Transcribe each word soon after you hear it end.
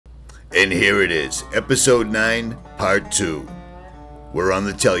And here it is, episode 9, part 2. We're on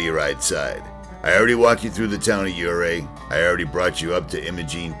the Telluride side. I already walked you through the town of Ouray. I already brought you up to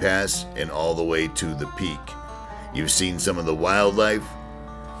Imogene Pass and all the way to the peak. You've seen some of the wildlife.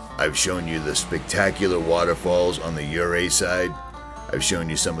 I've shown you the spectacular waterfalls on the Ouray side. I've shown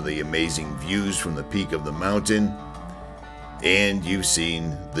you some of the amazing views from the peak of the mountain. And you've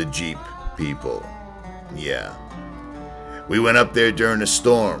seen the Jeep people. Yeah. We went up there during a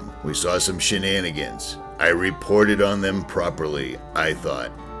storm. We saw some shenanigans. I reported on them properly, I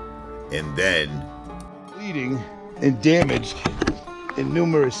thought. And then... bleeding and damaged in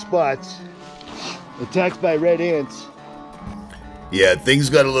numerous spots. Attacked by red ants. Yeah, things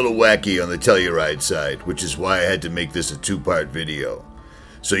got a little wacky on the Telluride side, which is why I had to make this a 2-part video.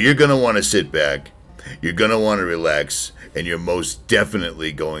 So you're going to want to sit back, you're going to want to relax, and you're most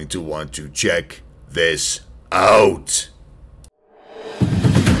definitely going to want to check this out.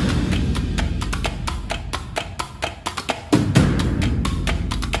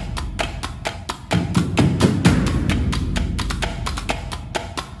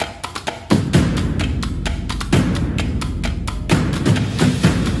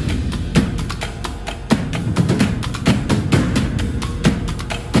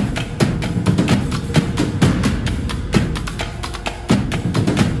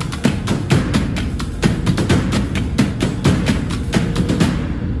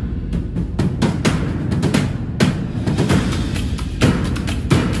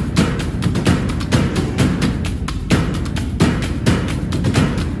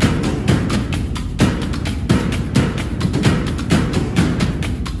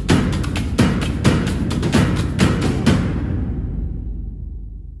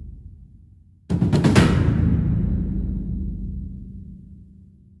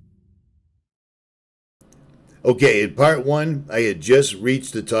 Okay, in part 1, I had just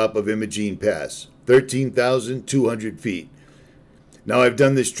reached the top of Imogene Pass, 13,200 feet. Now I've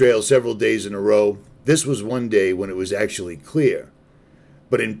done this trail several days in a row. This was one day when it was actually clear.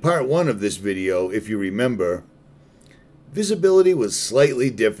 But in part 1 of this video, if you remember, visibility was slightly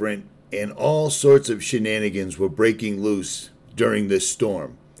different and all sorts of shenanigans were breaking loose during this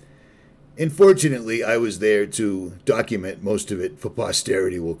storm. And fortunately, I was there to document most of it for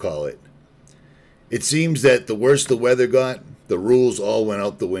posterity, we'll call it. It seems that the worse the weather got, the rules all went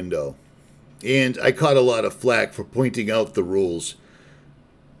out the window. And I caught a lot of flack for pointing out the rules.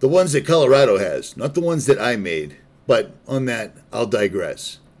 The ones that Colorado has, not the ones that I made. But on that, I'll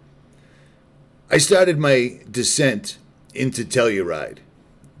digress. I started my descent into Telluride.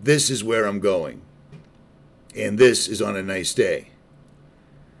 This is where I'm going. And this is on a nice day.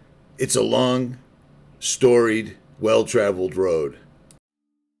 It's a long, storied, well-traveled road.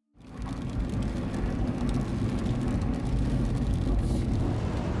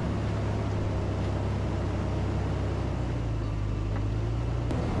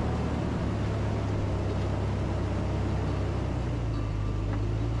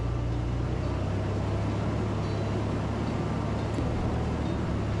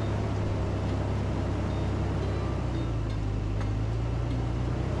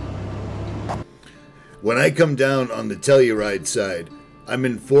 When I come down on the Telluride side, I'm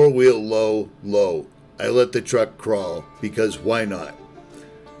in 4-wheel low. I let the truck crawl, because why not?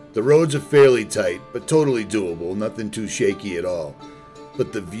 The roads are fairly tight, but totally doable, nothing too shaky at all.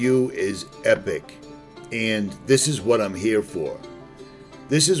 But the view is epic, and this is what I'm here for.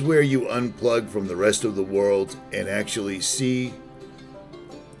 This is where you unplug from the rest of the world and actually see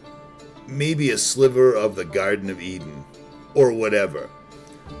maybe a sliver of the Garden of Eden, or whatever.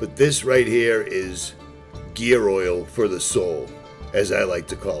 But this right here is gear oil for the soul, as I like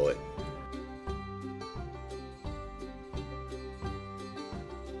to call it.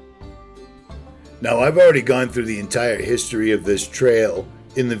 Now, I've already gone through the entire history of this trail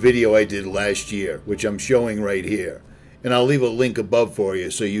in the video I did last year, which I'm showing right here. And I'll leave a link above for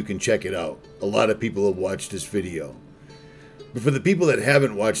you so you can check it out. A lot of people have watched this video. But for the people that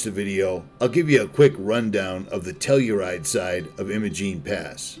haven't watched the video, I'll give you a quick rundown of the Telluride side of Imogene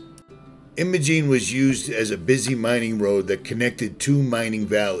Pass. Imogene was used as a busy mining road that connected 2 mining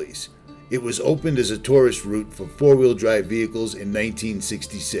valleys. It was opened as a tourist route for 4-wheel drive vehicles in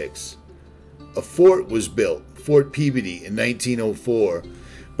 1966. A fort was built, Fort Peabody, in 1904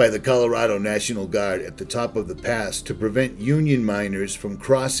 by the Colorado National Guard at the top of the pass to prevent Union miners from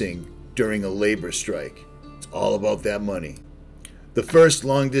crossing during a labor strike. It's all about that money. The first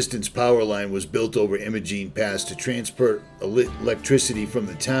long-distance power line was built over Imogene Pass to transport electricity from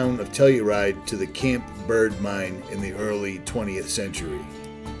the town of Telluride to the CAMPBIRD mine in the early 20th century.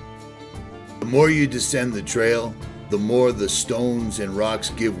 The more you descend the trail, the more the stones and rocks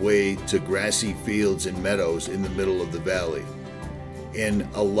give way to grassy fields and meadows in the middle of the valley. And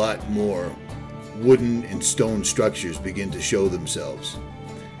a lot more wooden and stone structures begin to show themselves.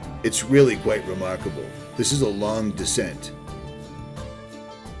 It's really quite remarkable. This is a long descent.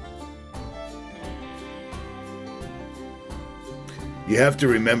 You have to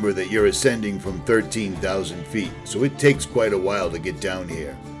remember that you're ascending from 13,000 feet, so it takes quite a while to get down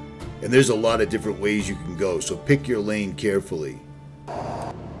here. And there's a lot of different ways you can go, so pick your lane carefully.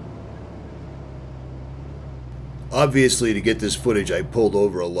 Obviously, to get this footage, I pulled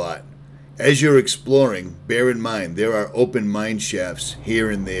over a lot. As you're exploring, bear in mind there are open mine shafts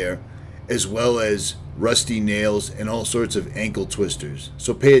here and there, as well as rusty nails and all sorts of ankle twisters,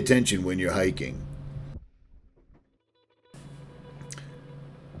 so pay attention when you're hiking.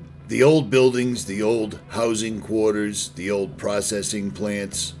 The old buildings, the old housing quarters, the old processing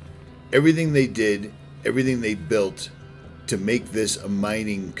plants, everything they did, everything they built to make this a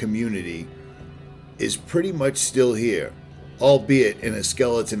mining community is pretty much still here, albeit in a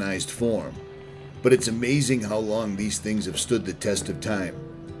skeletonized form. But it's amazing how long these things have stood the test of time.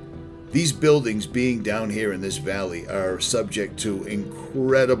 These buildings being down here in this valley are subject to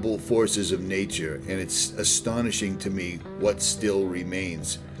incredible forces of nature, and it's astonishing to me what still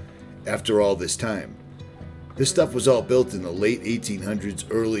remains after all this time. This stuff was all built in the late 1800s,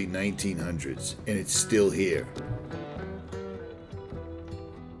 early 1900s, and it's still here.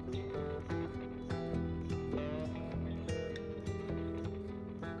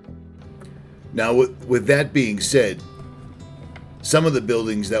 Now, with that being said, some of the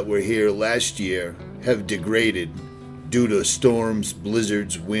buildings that were here last year have degraded due to storms,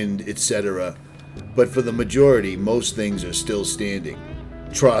 blizzards, wind, etc. But for the majority, most things are still standing.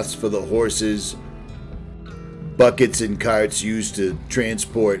 Troughs for the horses, buckets and carts used to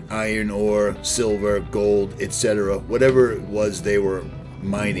transport iron ore, silver, gold, etc. Whatever it was they were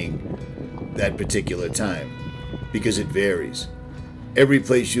mining that particular time, because it varies. Every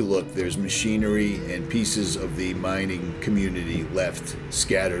place you look, there's machinery and pieces of the mining community left,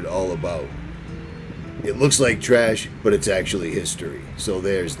 scattered all about. It looks like trash, but it's actually history, so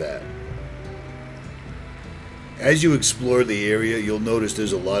there's that. As you explore the area, you'll notice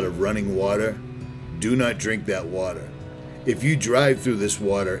there's a lot of running water. Do not drink that water. If you drive through this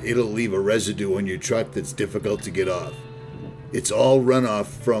water, it'll leave a residue on your truck that's difficult to get off. It's all runoff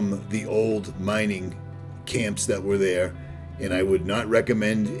from the old mining camps that were there, and I would not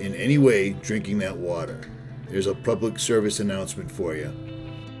recommend in any way drinking that water. There's a public service announcement for you.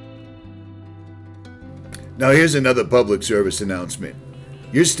 Now here's another public service announcement.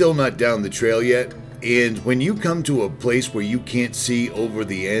 You're still not down the trail yet, and when you come to a place where you can't see over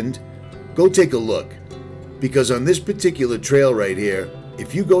the end, go take a look. Because on this particular trail right here,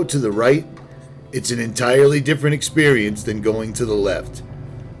 if you go to the right, it's an entirely different experience than going to the left.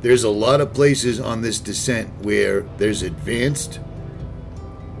 There's a lot of places on this descent where there's advanced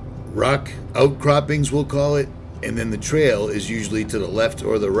rock outcroppings, we'll call it, and then the trail is usually to the left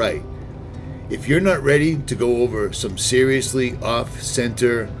or the right. If you're not ready to go over some seriously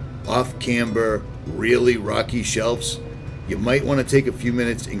off-center, off-camber, really rocky shelves, you might want to take a few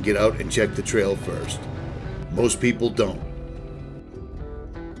minutes and get out and check the trail first. Most people don't.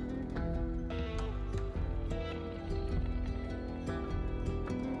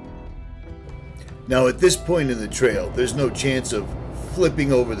 Now at this point in the trail, there's no chance of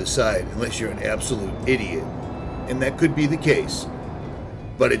flipping over the side unless you're an absolute idiot. And that could be the case.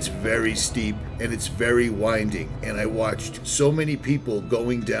 But it's very steep and it's very winding, and I watched so many people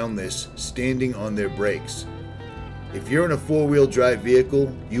going down this standing on their brakes. If you're in a four-wheel drive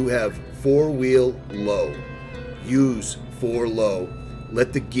vehicle, you have four-wheel low. Use four low.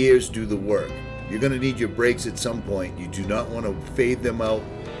 Let the gears do the work. You're going to need your brakes at some point. You do not want to fade them out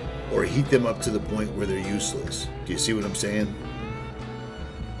or heat them up to the point where they're useless. Do you see what I'm saying?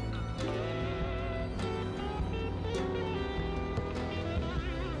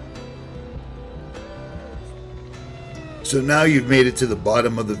 So now you've made it to the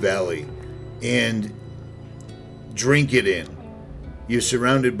bottom of the valley, and drink it in. You're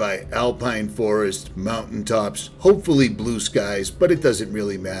surrounded by alpine forest, mountaintops, hopefully blue skies, but it doesn't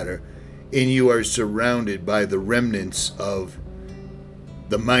really matter. And you are surrounded by the remnants of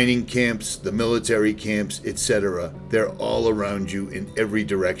the mining camps, the military camps, etc. They're all around you in every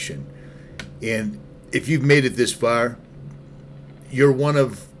direction. And if you've made it this far, you're one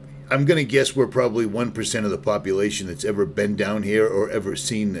of, I'm going to guess we're probably 1% of the population that's ever been down here or ever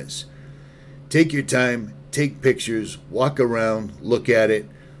seen this. Take your time, take pictures, walk around, look at it.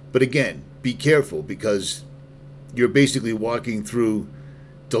 But again, be careful, because you're basically walking through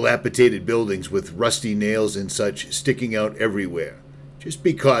dilapidated buildings with rusty nails and such sticking out everywhere. Just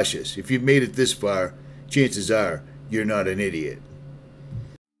be cautious. If you've made it this far, chances are you're not an idiot.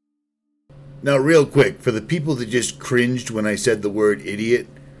 Now, real quick, for the people that just cringed when I said the word idiot,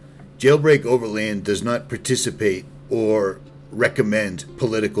 JailBreak Overland does not participate or recommend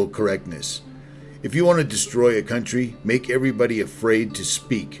political correctness. If you want to destroy a country, make everybody afraid to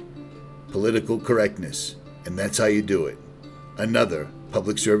speak political correctness, and that's how you do it. Another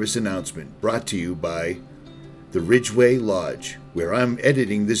public service announcement brought to you by the Ridgeway Lodge, where I'm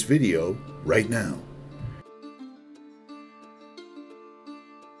editing this video right now.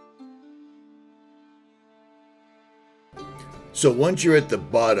 So once you're at the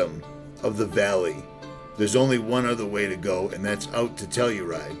bottom of the valley, there's only one other way to go, and that's out to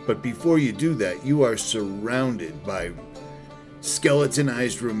TELLURIDE. But before you do that, you are surrounded by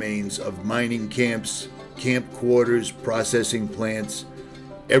skeletonized remains of mining camps, camp quarters, processing plants,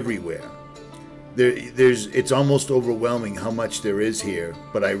 everywhere. It's almost overwhelming how much there is here,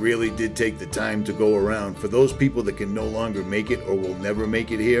 but I really did take the time to go around. For those people that can no longer make it or will never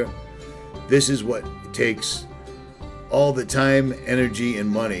make it here, this is what it takes. All the time, energy, and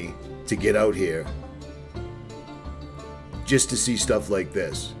money to get out here just to see stuff like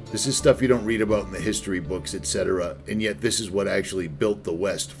this. This is stuff you don't read about in the history books, etc. And yet this is what actually built the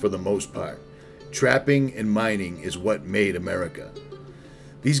West for the most part. Trapping and mining is what made America.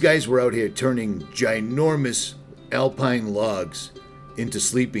 These guys were out here turning ginormous alpine logs into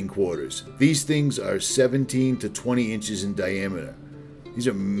sleeping quarters. These things are 17 to 20 inches in diameter. These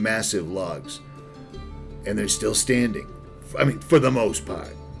are massive logs. And they're still standing. I mean, for the most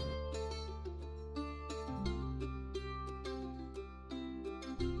part.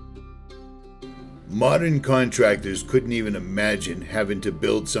 Modern contractors couldn't even imagine having to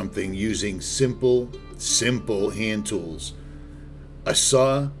build something using simple hand tools. A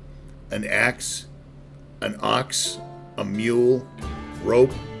saw, an axe, an ox, a mule,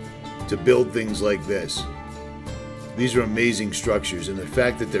 rope, to build things like this. These are amazing structures, and the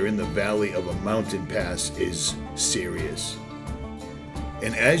fact that they're in the valley of a mountain pass is serious.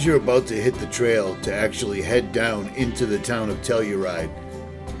 And as you're about to hit the trail to actually head down into the town of TELLURIDE,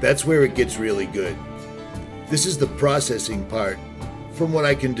 that's where it gets really good. This is the processing part, from what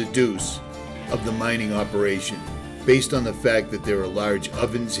I can deduce, of the mining operation, based on the fact that there are large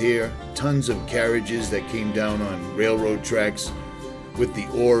ovens here, tons of carriages that came down on railroad tracks with the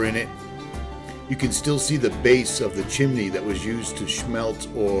ore in it. You can still see the base of the chimney that was used to smelt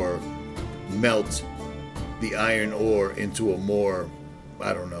or melt the iron ore into a more,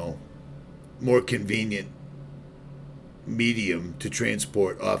 more convenient medium to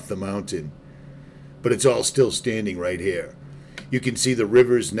transport off the mountain. But it's all still standing right here. You can see the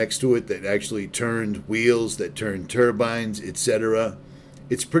rivers next to it that actually turned wheels, that turned turbines, etc.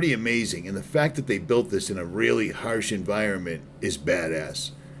 It's pretty amazing, and the fact that they built this in a really harsh environment is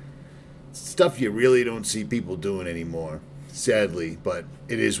badass. Stuff you really don't see people doing anymore, sadly, but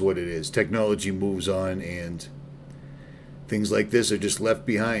it is what it is. Technology moves on, and things like this are just left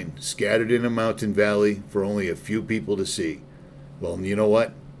behind, scattered in a mountain valley for only a few people to see. Well, you know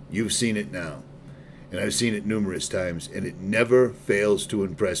what? You've seen it now. And I've seen it numerous times, and it never fails to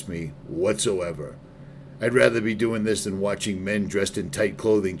impress me whatsoever. I'd rather be doing this than watching men dressed in tight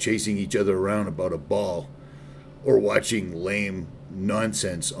clothing chasing each other around about a ball, or watching lame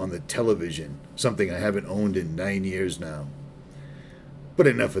nonsense on the television, something I haven't owned in 9 years now. But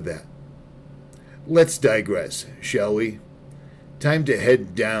enough of that. Let's digress, shall we? Time to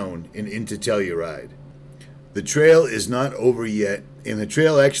head down and into TELLURIDE. The trail is not over yet, and the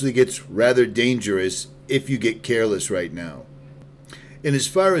trail actually gets rather dangerous if you get careless right now. And as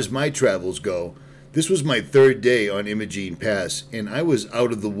far as my travels go, this was my third day on Imogene Pass, and I was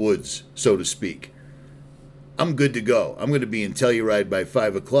out of the woods, so to speak. I'm good to go. I'm going to be in TELLURIDE by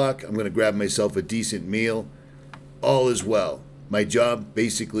 5 o'clock. I'm going to grab myself a decent meal. All is well. My job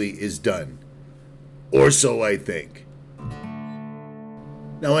basically is done. Or so I think.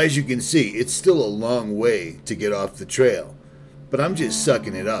 Now, as you can see, it's still a long way to get off the trail. But I'm just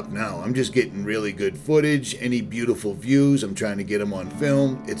sucking it up now. I'm just getting really good footage, any beautiful views. I'm trying to get them on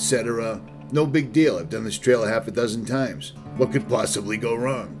film, etc. No big deal. I've done this trail half a dozen times. What could possibly go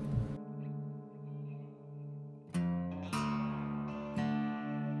wrong?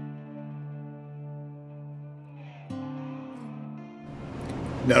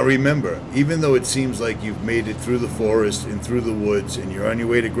 Now remember, even though it seems like you've made it through the forest and through the woods and you're on your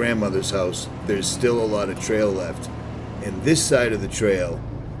way to grandmother's house, there's still a lot of trail left. And this side of the trail,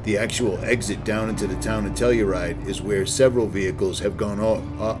 the actual exit down into the town of TELLURIDE, is where several vehicles have gone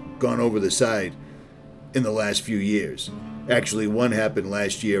over the side in the last few years. Actually, one happened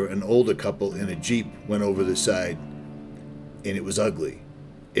last year. An older couple in a Jeep went over the side, and it was ugly.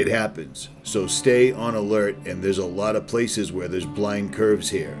 It happens. So stay on alert, and there's a lot of places where there's blind curves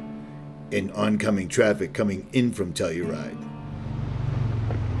here and oncoming traffic coming in from Telluride.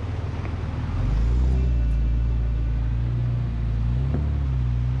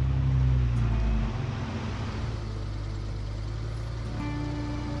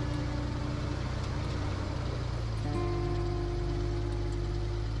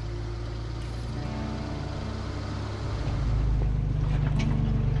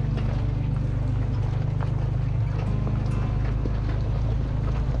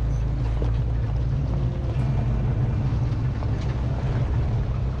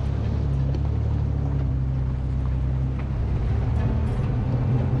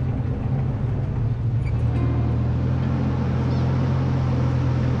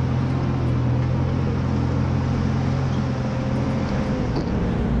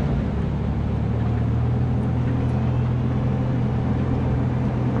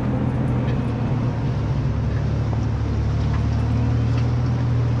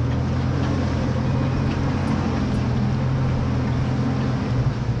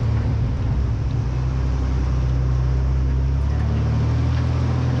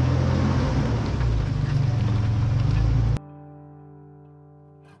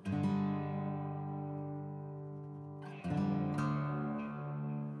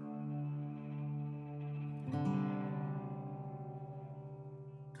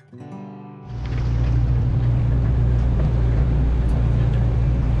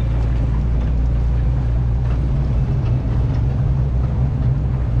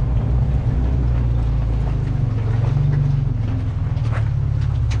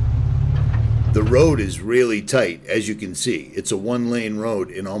 The road is really tight, as you can see. It's a one-lane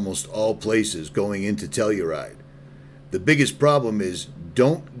road in almost all places going into Telluride. The biggest problem is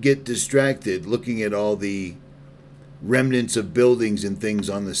don't get distracted looking at all the remnants of buildings and things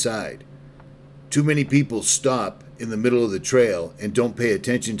on the side. Too many people stop in the middle of the trail and don't pay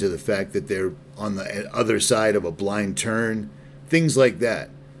attention to the fact that they're on the other side of a blind turn, things like that.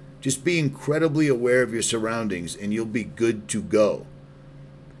 Just be incredibly aware of your surroundings and you'll be good to go.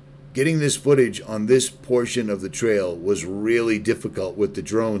 Getting this footage on this portion of the trail was really difficult with the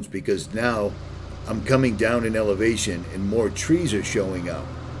drones because now I'm coming down in elevation and more trees are showing up,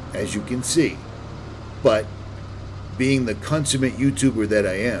 as you can see. But being the consummate YouTuber that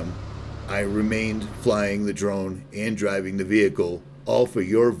I am, I remained flying the drone and driving the vehicle, all for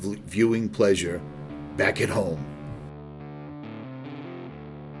your viewing pleasure back at home.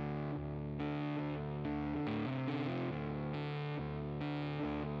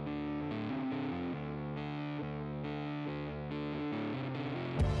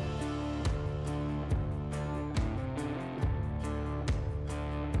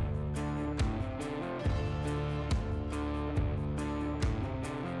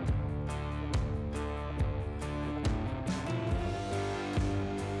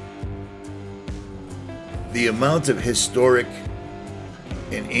 The amount of historic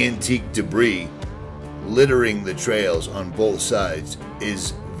and antique debris littering the trails on both sides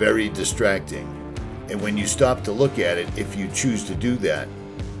is very distracting. And when you stop to look at it, if you choose to do that,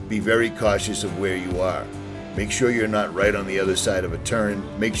 be very cautious of where you are. Make sure you're not right on the other side of a turn.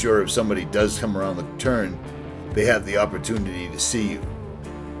 Make sure if somebody does come around the turn, they have the opportunity to see you.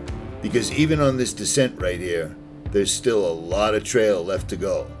 Because even on this descent right here, there's still a lot of trail left to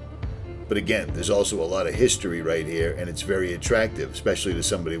go. But again, there's also a lot of history right here, and it's very attractive, especially to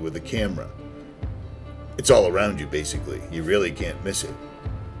somebody with a camera. It's all around you, basically. You really can't miss it.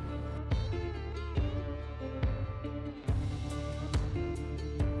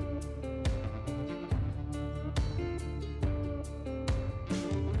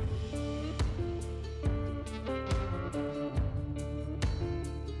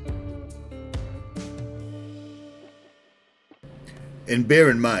 And bear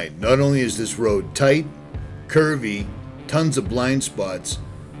in mind, not only is this road tight, curvy, tons of blind spots,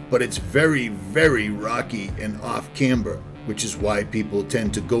 but it's very, very rocky and off camber, which is why people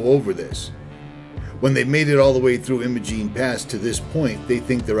tend to go over this. When they made it all the way through Imogene Pass to this point, they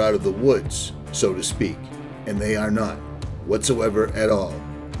think they're out of the woods, so to speak, and they are not, whatsoever at all.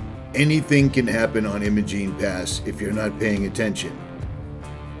 Anything can happen on Imogene Pass if you're not paying attention.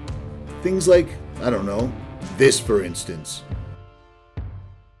 Things like, I don't know, this for instance.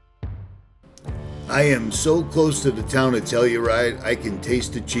 I am so close to the town of Telluride, I can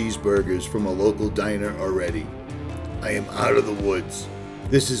taste the cheeseburgers from a local diner already. I am out of the woods.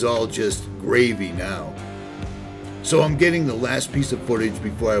 This is all just gravy now. So I'm getting the last piece of footage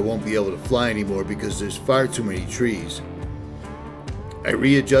before I won't be able to fly anymore because there's far too many trees. I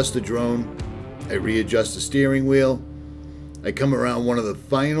readjust the drone, I readjust the steering wheel, I come around one of the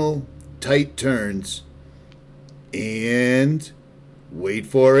final tight turns, and wait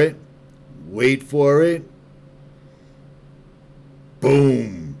for it,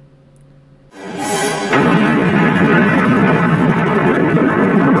 boom.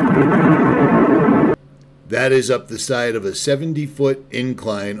 That is up the side of a 70-foot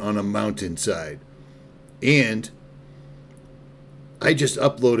incline on a mountainside. And I just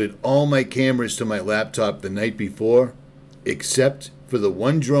uploaded all my cameras to my laptop the night before, except for the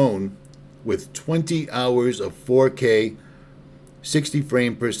one drone with 20 hours of 4K, 60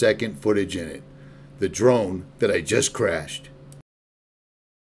 frame per second footage in it. The drone that I just crashed.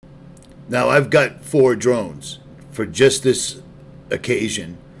 Now I've got 4 drones for just this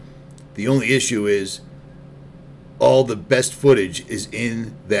occasion. The only issue is all the best footage is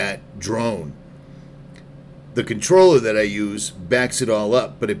in that drone. The controller that I use backs it all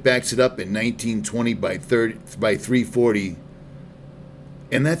up, but it backs it up in 1920 by 340,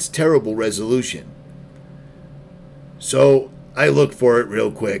 and that's terrible resolution. So I look for it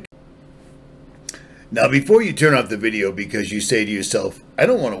real quick. Now before you turn off the video because you say to yourself, I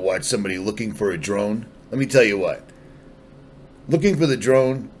don't want to watch somebody looking for a drone, let me tell you what. Looking for the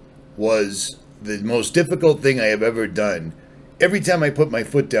drone was the most difficult thing I have ever done. Every time I put my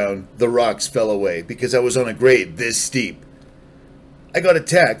foot down, the rocks fell away because I was on a grade this steep. I got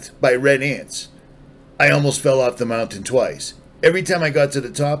attacked by red ants. I almost fell off the mountain twice. Every time I got to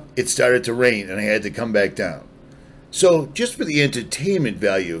the top, it started to rain and I had to come back down. So just for the entertainment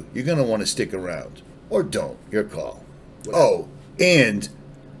value, you're going to want to stick around. Or don't, your call. Oh, and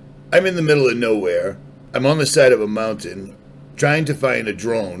I'm in the middle of nowhere. I'm on the side of a mountain trying to find a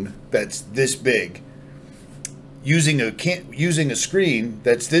drone that's this big, using a screen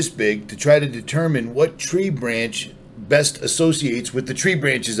that's this big to try to determine what tree branch best associates with the tree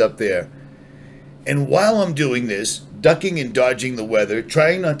branches up there. And while I'm doing this, ducking and dodging the weather,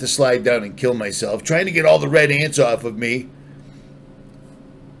 trying not to slide down and kill myself, trying to get all the red ants off of me,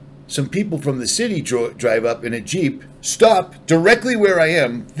 some people from the city drive up in a Jeep, stop directly where I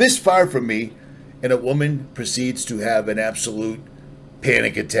am, this far from me, and a woman proceeds to have an absolute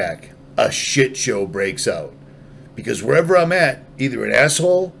panic attack. A shit show breaks out. Because wherever I'm at, either an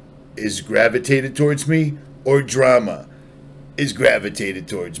asshole is gravitated towards me or drama is gravitated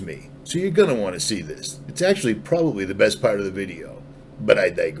towards me. So you're going to want to see this. It's actually probably the best part of the video, but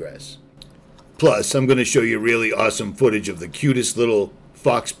I digress. Plus, I'm going to show you really awesome footage of the cutest little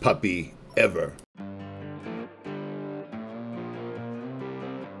fox puppy ever.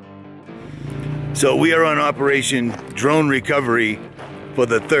 So we are on Operation Drone Recovery for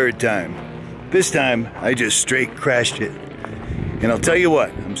the 3rd time. This time, I just straight crashed it. And I'll tell you what,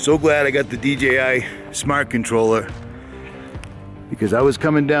 I'm so glad I got the DJI Smart Controller, because I was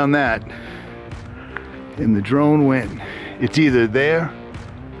coming down that and the drone went. It's either there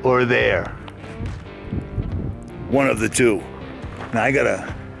or there. One of the two. Now I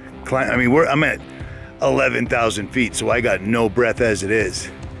gotta climb. I mean, I'm at 11,000 feet, so I got no breath as it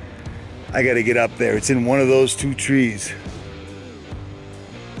is. I gotta get up there. It's in one of those 2 trees.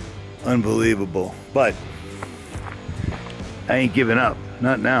 Unbelievable. But I ain't giving up.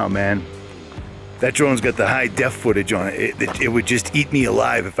 Not now, man. That drone's got the high def footage on it. It would just eat me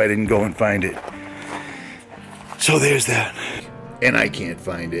alive if I didn't go and find it. So there's that. And I can't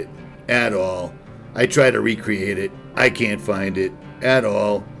find it at all. I try to recreate it. I can't find it at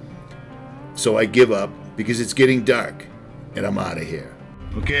all. So I give up because it's getting dark and I'm out of here.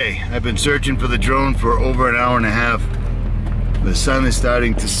 Okay, I've been searching for the drone for over an hour and a half. The sun is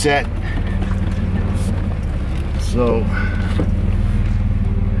starting to set. So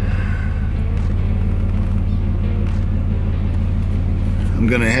I'm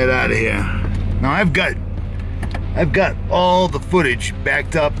gonna head out of here. Now I've got all the footage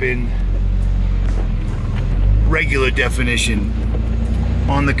backed up in regular definition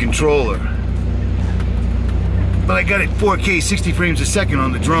on the controller. But I got it 4K 60 frames a second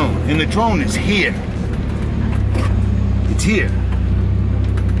on the drone, and the drone is here. It's here.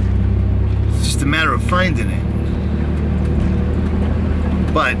 It's just a matter of finding it.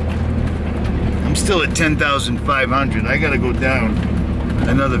 But I'm still at 10,500. I gotta go down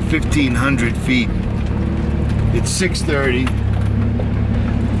another 1,500 feet. It's 6:30.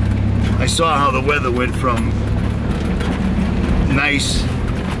 I saw how the weather went from nice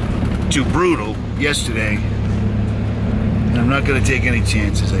to brutal yesterday. And I'm not gonna take any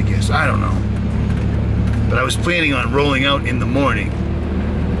chances, I guess. I don't know. But I was planning on rolling out in the morning.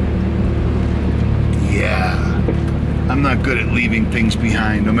 Yeah. I'm not good at leaving things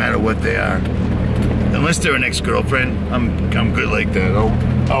behind, no matter what they are. Unless they're an ex-girlfriend, I'm good like that.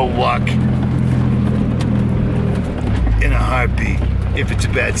 I'll walk in a heartbeat if it's a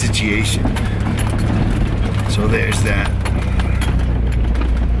bad situation. So there's that.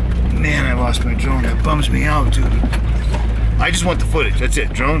 Man, I lost my drone. That bums me out, dude. I just want the footage. That's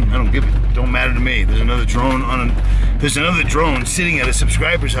it. Drone, I don't give it. Don't matter to me. There's another drone there's another drone sitting at a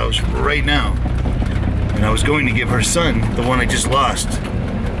subscriber's house right now. And I was going to give her son the one I just lost.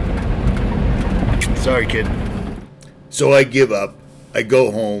 Sorry, kid. So I give up. I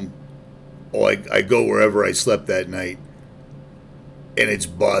go home. Or I go wherever I slept that night. And it's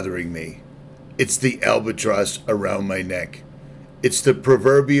bothering me. It's the albatross around my neck. It's the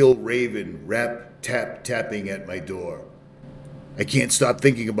proverbial raven tapping at my door. I can't stop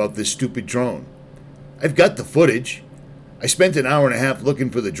thinking about this stupid drone. I've got the footage. I spent an hour and a half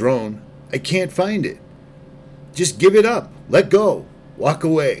looking for the drone. I can't find it. Just give it up. Let go. Walk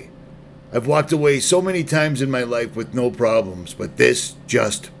away. I've walked away so many times in my life with no problems, but this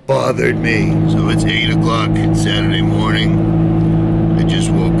just bothered me. So it's 8 o'clock Saturday morning. I just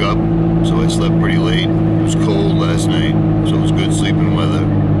woke up, so I slept pretty late. It was cold last night, so it was good sleeping weather.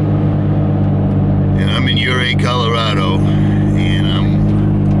 And I'm in Ouray, Colorado, and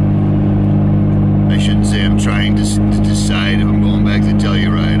I shouldn't say I'm trying to decide if I'm going back to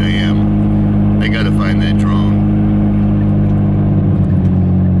Telluride. I am. I gotta find that drone.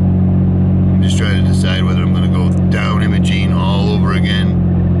 I'm just trying to decide whether I'm gonna go down Imogene all over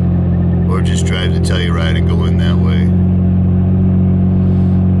again, or just drive to Telluride and go in that way.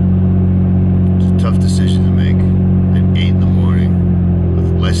 Tough decision to make at 8 in the morning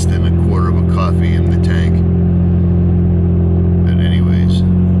with less than a quarter of a coffee in the tank. But anyways,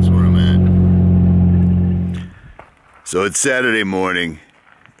 that's where I'm at. So it's Saturday morning,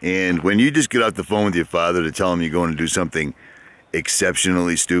 and when you just get off the phone with your father to tell him you're going to do something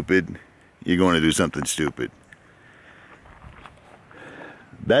exceptionally stupid, you're going to do something stupid.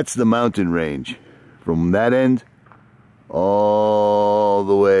 That's the mountain range. From that end all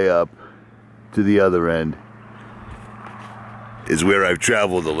the way up to the other end is where I've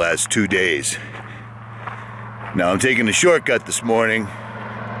traveled the last 2 days. Now I'm taking a shortcut this morning.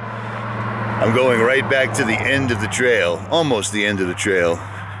 I'm going right back to the end of the trail, almost the end of the trail,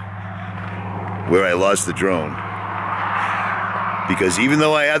 where I lost the drone. Because even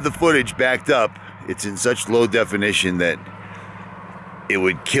though I have the footage backed up, it's in such low definition that it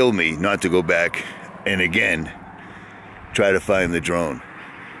would kill me not to go back and again try to find the drone.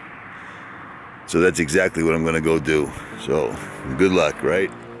 So that's exactly what I'm going to go do. So, good luck, right?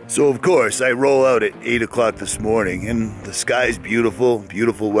 So, of course, I roll out at 8 o'clock this morning, and the sky's beautiful,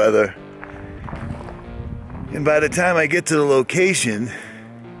 beautiful weather. And by the time I get to the location,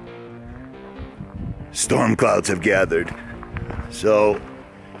 storm clouds have gathered. So,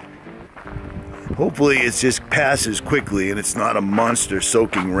 hopefully it just passes quickly and it's not a monster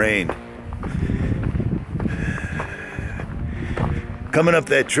soaking rain. Coming up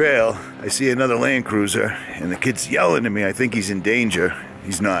that trail, I see another Land Cruiser, and the kid's yelling at me. I think he's in danger.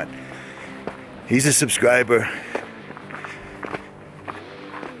 He's not. He's a subscriber.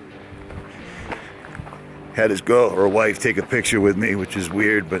 Had his girl or wife take a picture with me, which is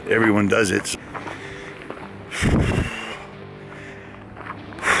weird, but everyone does it.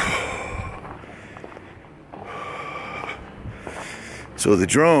 So the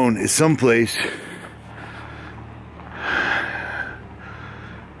drone is someplace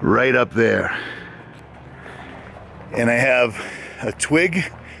right up there, and I have a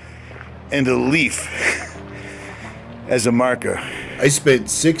twig and a leaf as a marker. I spent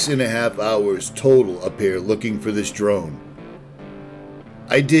 6.5 hours total up here looking for this drone.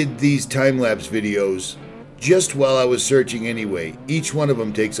 I did these time-lapse videos just while I was searching anyway. Each one of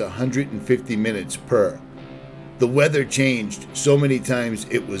them takes 150 minutes per. The weather changed so many times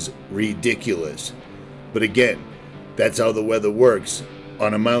it was ridiculous. But again, that's how the weather works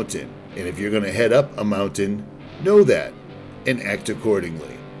on a mountain, and if you're going to head up a mountain, know that and act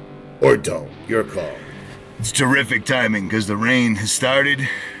accordingly. Or don't, your call. It's terrific timing because the rain has started,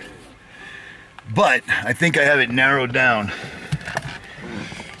 but I think I have it narrowed down.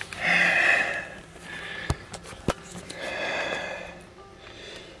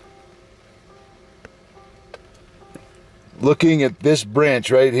 Looking at this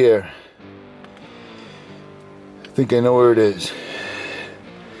branch right here, I think I know where it is.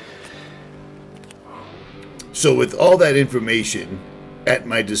 So with all that information at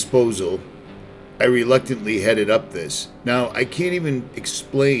my disposal, I reluctantly headed up this. Now, I can't even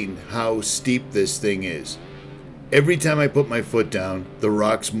explain how steep this thing is. Every time I put my foot down, the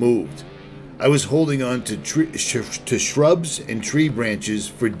rocks moved. I was holding on to shrubs and tree branches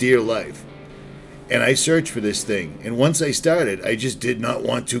for dear life. And I searched for this thing, and once I started, I just did not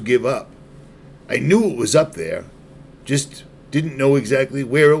want to give up. I knew it was up there, just didn't know exactly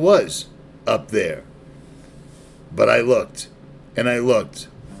where it was up there. But I looked, and I looked.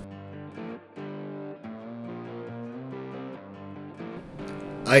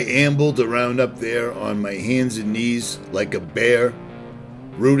 I ambled around up there on my hands and knees like a bear,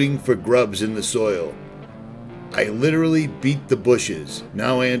 rooting for grubs in the soil. I literally beat the bushes.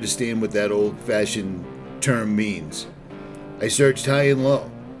 Now I understand what that old-fashioned term means. I searched high and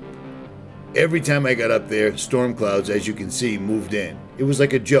low. Every time I got up there, storm clouds, as you can see, moved in. It was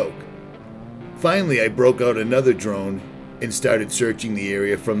like a joke. Finally, I broke out another drone and started searching the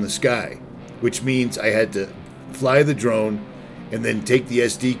area from the sky, which means I had to fly the drone and then take the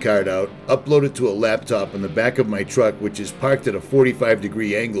SD card out, upload it to a laptop on the back of my truck, which is parked at a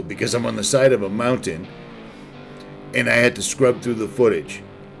 45-degree angle because I'm on the side of a mountain, and I had to scrub through the footage.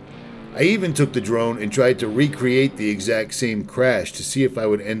 I even took the drone and tried to recreate the exact same crash to see if I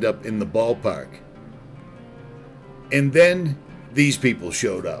would end up in the ballpark. And then these people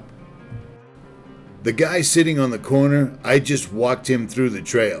showed up. The guy sitting on the corner, I just walked him through the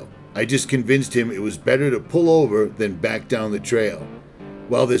trail. I just convinced him it was better to pull over than back down the trail,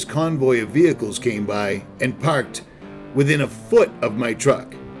 while this convoy of vehicles came by and parked within a foot of my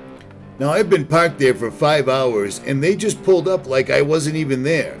truck. Now, I've been parked there for 5 hours, and they just pulled up like I wasn't even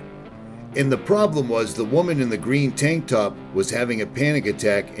there. And the problem was the woman in the green tank top was having a panic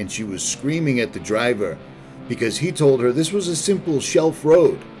attack, and she was screaming at the driver because he told her this was a simple shelf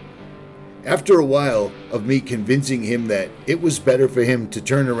road. After a while of me convincing him that it was better for him to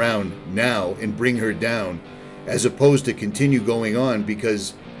turn around now and bring her down, as opposed to continue going on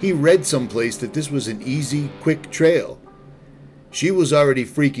because he read someplace that this was an easy, quick trail. She was already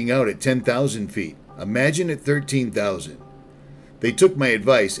freaking out at 10,000 feet. Imagine at 13,000. They took my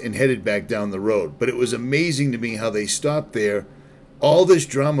advice and headed back down the road, but it was amazing to me how they stopped there. All this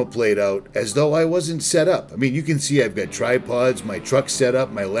drama played out as though I wasn't set up. I mean, you can see I've got tripods, my truck's set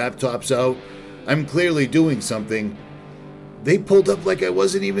up, my laptop's out. I'm clearly doing something. They pulled up like I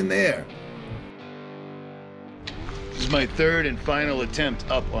wasn't even there. This is my third and final attempt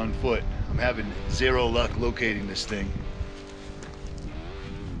up on foot. I'm having zero luck locating this thing.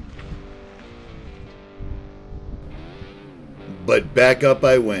 But back up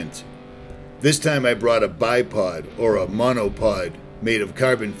I went. This time I brought a bipod or a monopod made of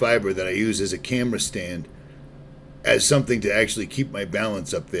carbon fiber that I use as a camera stand, as something to actually keep my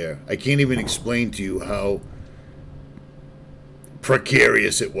balance up there. I can't even explain to you how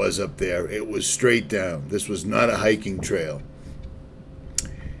precarious it was up there. It was straight down. This was not a hiking trail.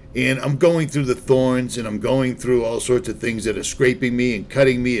 And I'm going through the thorns, and I'm going through all sorts of things that are scraping me and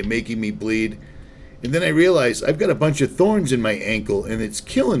cutting me and making me bleed. And then I realize I've got a bunch of thorns in my ankle, and it's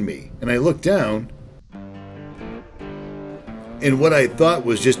killing me. And I look down, and what I thought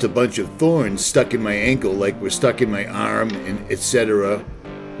was just a bunch of thorns stuck in my ankle, like were stuck in my arm and etc.,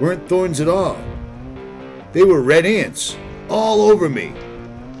 weren't thorns at all. They were red ants all over me.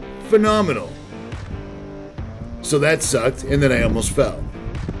 Phenomenal. So that sucked, and then I almost fell.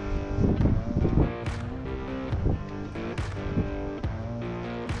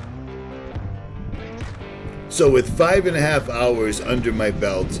 So with 5.5 hours under my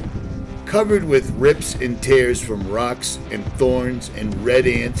belt, covered with rips and tears from rocks and thorns and red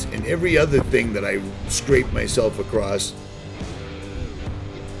ants and every other thing that I scraped myself across,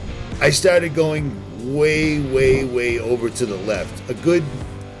 I started going way over to the left, a good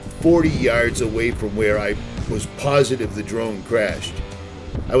 40 yards away from where I was positive the drone crashed.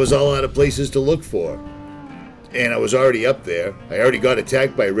 I was all out of places to look for, and I was already up there. I already got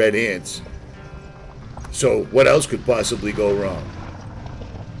attacked by red ants. So what else could possibly go wrong?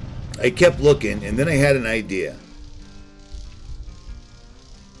 I kept looking, and then I had an idea.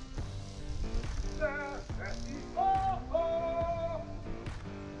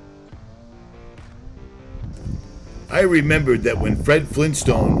 I remembered that when Fred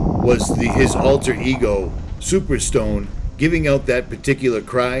Flintstone was his alter ego, Superstone, giving out that particular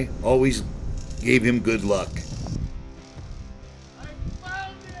cry always gave him good luck.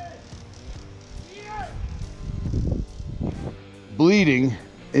 Bleeding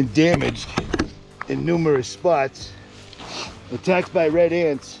and damaged in numerous spots, attacked by red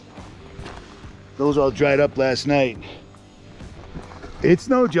ants. Those all dried up last night. It's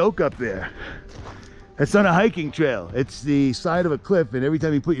no joke up there. It's not a hiking trail. It's the side of a cliff, and every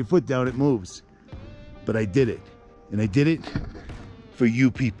time you put your foot down, it moves. But I did it, and I did it for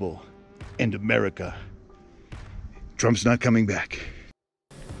you people and America. Trump's not coming back.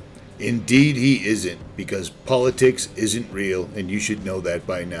 Indeed he isn't, because politics isn't real, and you should know that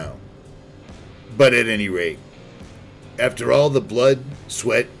by now. But at any rate, after all the blood,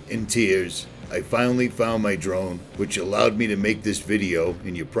 sweat, and tears, I finally found my drone, which allowed me to make this video,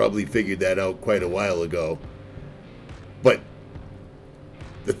 and you probably figured that out quite a while ago. But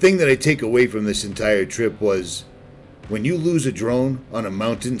the thing that I take away from this entire trip was, when you lose a drone on a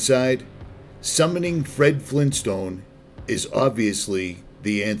mountainside, summoning Fred Flintstone is obviously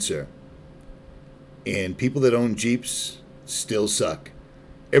the answer. And people that own Jeeps still suck.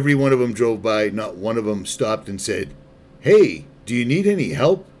 Every one of them drove by, not one of them stopped and said, "Hey, do you need any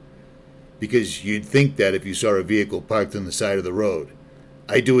help?" Because you'd think that if you saw a vehicle parked on the side of the road.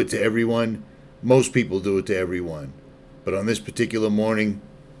 I do it to everyone. Most people do it to everyone. But on this particular morning,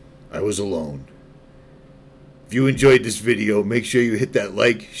 I was alone. If you enjoyed this video, make sure you hit that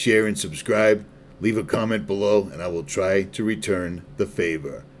like, share, and subscribe. Leave a comment below, and I will try to return the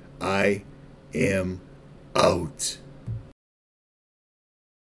favor. I am out.